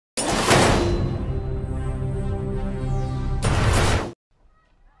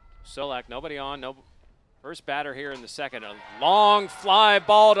Solak, nobody on, no first batter here in the second. A long fly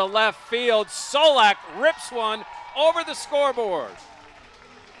ball to left field. Solak rips one over the scoreboard.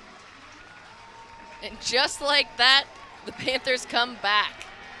 And just like that, the Panthers come back.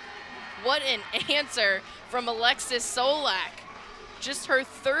 What an answer from Alexis Solak. Just her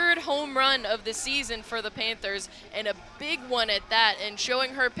third home run of the season for the Panthers, and a big one at that, and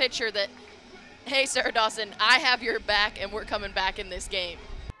showing her pitcher that, hey, Sarah Dawson, I have your back, and we're coming back in this game.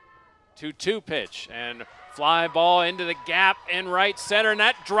 2-2 pitch, and fly ball into the gap in right center, and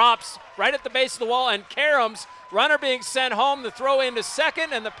that drops right at the base of the wall, and Karams, runner being sent home, the throw into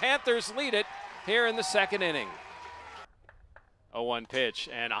second, and the Panthers lead it here in the second inning. 0-1 pitch,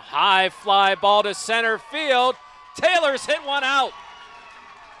 and a high fly ball to center field. Taylor's hit one out.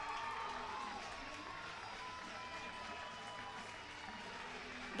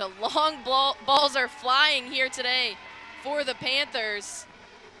 The long balls are flying here today for the Panthers.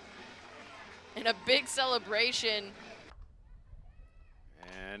 And a big celebration.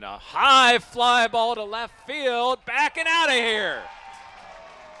 And a high fly ball to left field, backing out of here.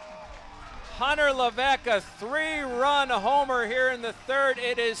 Hunter Levesque, a 3-run homer here in the third.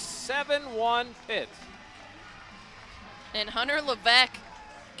 It is 7-1 Pitt. And Hunter Levesque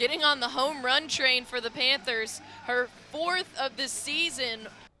getting on the home run train for the Panthers. Her 4th of the season.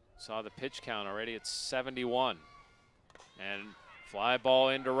 Saw the pitch count already, it's 71. And fly ball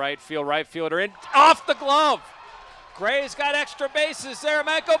into right field, right fielder in, off the glove. Gray's got extra bases.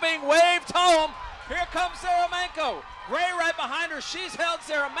 Zaramanko being waved home. Here comes Zaramanko. Gray right behind her. She's held.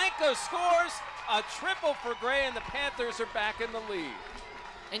 Zaramanko scores a triple for Gray, and the Panthers are back in the lead.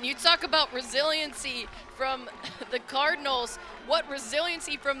 And you talk about resiliency from the Cardinals. What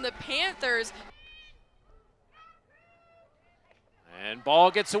resiliency from the Panthers. And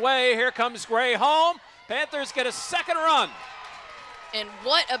ball gets away. Here comes Gray home. Panthers get a second run. And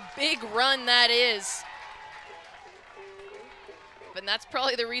what a big run that is. And that's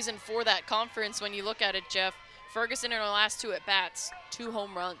probably the reason for that conference when you look at it, Jeff. Ferguson in her last 2 at-bats, 2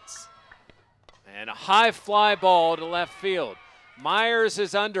 home runs. And a high fly ball to left field. Myers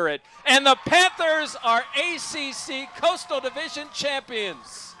is under it. And the Panthers are ACC Coastal Division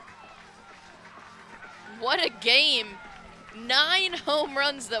champions. What a game. 9 home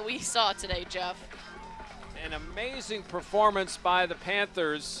runs that we saw today, Jeff. An amazing performance by the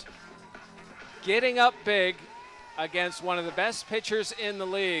Panthers, getting up big against one of the best pitchers in the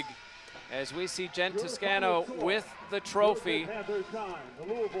league, as we see Jen Toscano with the trophy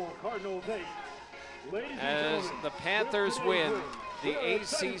as the Panthers win the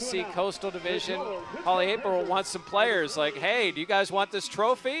ACC Coastal Division. Holly April wants some players like, hey, do you guys want this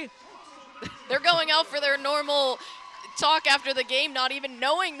trophy? They're going out for their normal talk after the game, not even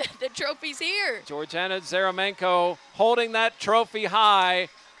knowing that the trophy's here. Georgiana Zaramanko holding that trophy high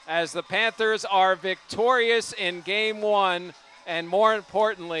as the Panthers are victorious in Game 1, and more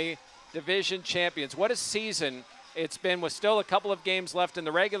importantly, division champions. What a season it's been, with still a couple of games left in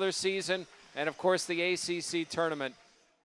the regular season, and of course the ACC tournament.